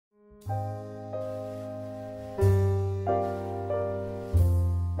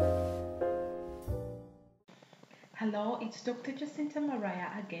it's Dr. Jacinta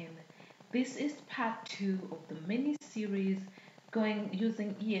Mariah again. This is part two of the mini series going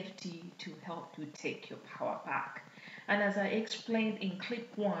using EFT to help you take your power back. And as I explained in clip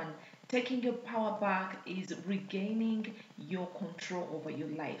one, taking your power back is regaining your control over your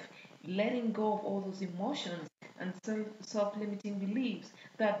life, letting go of all those emotions and self-limiting beliefs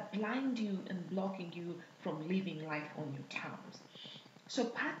that blind you and blocking you from living life on your terms. So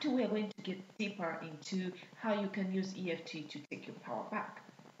part two, we are going to get deeper into how you can use EFT to take your power back.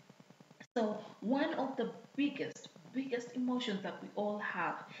 So one of the biggest emotions that we all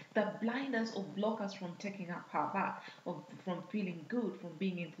have that blind us or block us from taking our power back, or from feeling good, from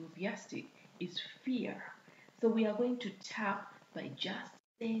being enthusiastic, is fear. So we are going to tap by just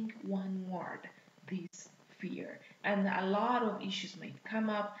saying one word, this fear. And a lot of issues might come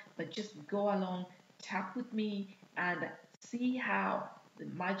up, but just go along, tap with me, and see how the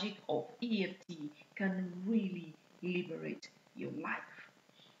magic of EFT can really liberate your life.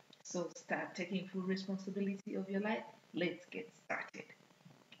 So start taking full responsibility of your life. Let's get started.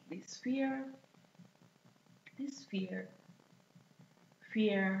 This fear, this fear,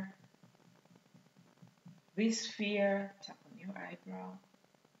 fear, this fear, tap on your eyebrow.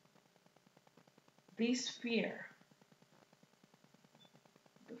 This fear,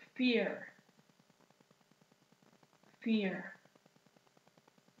 the fear, fear,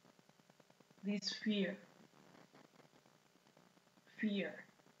 this fear, fear,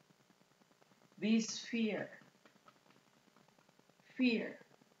 this fear, fear.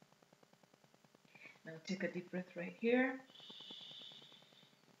 Now take a deep breath right here.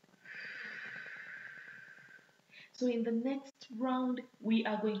 So in the next round, we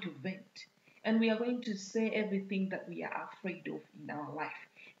are going to vent. And we are going to say everything that we are afraid of in our life.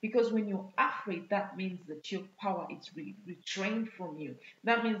 Because when you're afraid, that means that your power is restrained from you.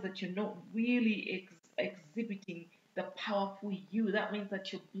 That means that you're not really exhibiting the powerful you. That means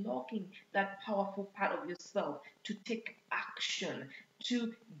that you're blocking that powerful part of yourself to take action,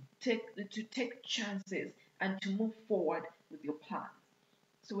 to take chances, and to move forward with your plan.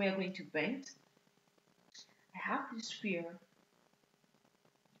 So we are going to vent. I have this fear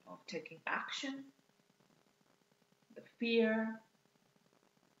of taking action, the fear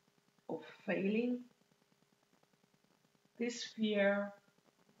of failing, this fear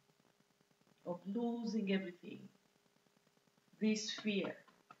of losing everything, this fear,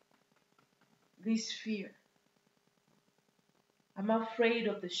 this fear. I'm afraid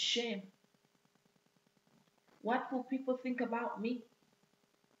of the shame. What will people think about me?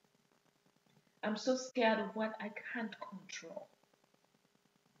 I'm so scared of what I can't control.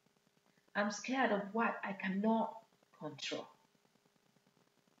 I'm scared of what I cannot control.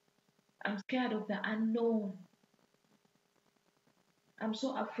 I'm scared of the unknown. I'm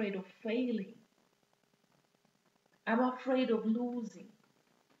so afraid of failing. I'm afraid of losing.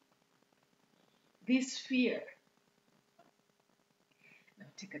 This fear. Now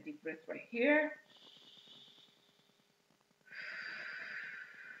take a deep breath right here.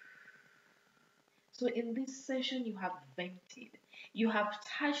 So in this session, you have vented. You have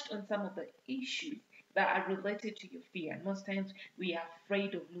touched on some of the issues that are related to your fear. Most times we are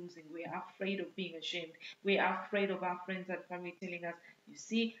afraid of losing. We are afraid of being ashamed. We are afraid of our friends and family telling us, you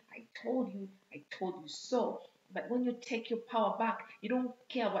see, I told you so. But when you take your power back, you don't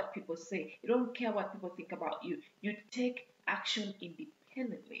care what people say. You don't care what people think about you. You take action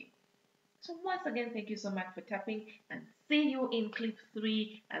independently. So once again, thank you so much for tapping, and see you in clip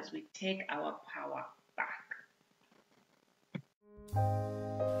 3 as we take our power back.